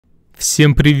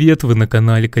Всем привет, вы на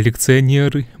канале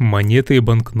коллекционеры, монеты и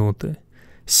банкноты.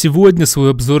 Сегодня свой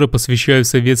обзор посвящаю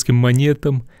советским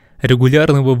монетам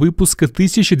регулярного выпуска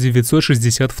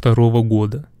 1962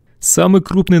 года. Самый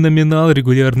крупный номинал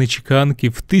регулярной чеканки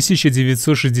в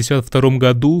 1962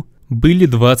 году были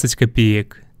 20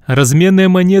 копеек. Разменные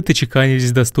монеты чеканились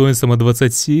с достоинством от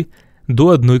 20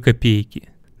 до 1 копейки.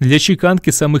 Для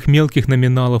чеканки самых мелких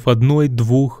номиналов 1,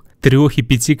 2, 3 и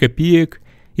 5 копеек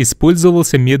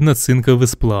использовался медно-цинковый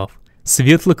сплав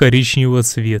светло-коричневого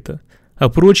цвета, а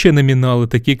прочие номиналы,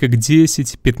 такие как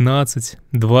 10, 15,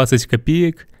 20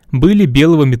 копеек, были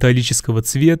белого металлического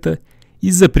цвета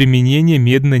из-за применения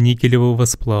медно-никелевого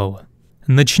сплава.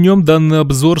 Начнем данный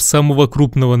обзор с самого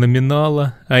крупного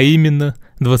номинала, а именно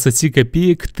 20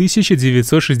 копеек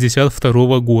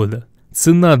 1962 года.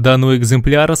 Цена данного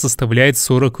экземпляра составляет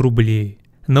 40 рублей.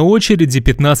 На очереди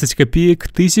 15 копеек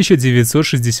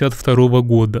 1962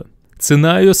 года.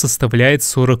 Цена ее составляет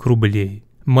 40 рублей.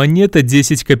 Монета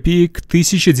 10 копеек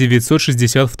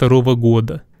 1962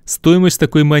 года. Стоимость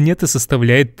такой монеты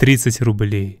составляет 30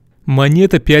 рублей.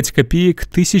 Монета 5 копеек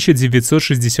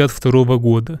 1962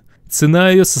 года. Цена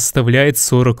ее составляет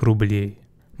 40 рублей.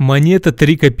 Монета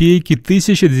 3 копейки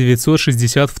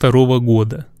 1962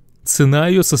 года. Цена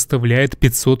ее составляет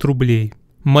 500 рублей.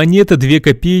 Монета 2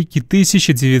 копейки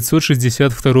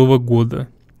 1962 года.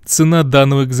 Цена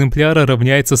данного экземпляра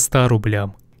равняется 100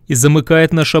 рублям. И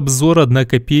замыкает наш обзор 1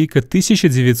 копейка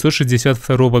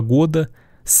 1962 года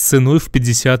с ценой в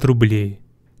 50 рублей.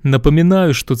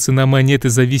 Напоминаю, что цена монеты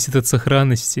зависит от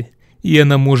сохранности, и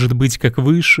она может быть как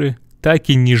выше, так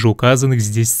и ниже указанных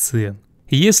здесь цен.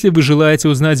 Если вы желаете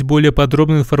узнать более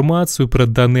подробную информацию про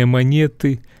данные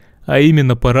монеты, а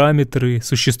именно параметры,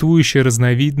 существующие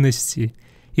разновидности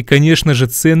и, конечно же,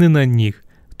 цены на них,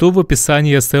 то в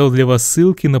описании я оставил для вас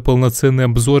ссылки на полноценные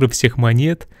обзоры всех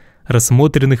монет,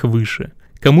 рассмотренных выше.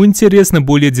 Кому интересна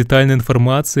более детальная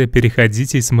информация,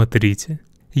 переходите и смотрите.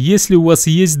 Если у вас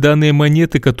есть данные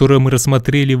монеты, которые мы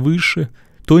рассмотрели выше,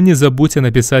 то не забудьте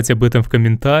написать об этом в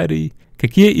комментарии,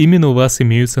 какие именно у вас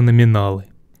имеются номиналы.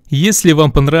 Если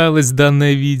вам понравилось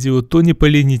данное видео, то не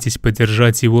поленитесь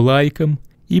поддержать его лайком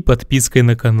и подпиской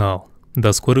на канал.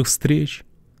 До скорых встреч!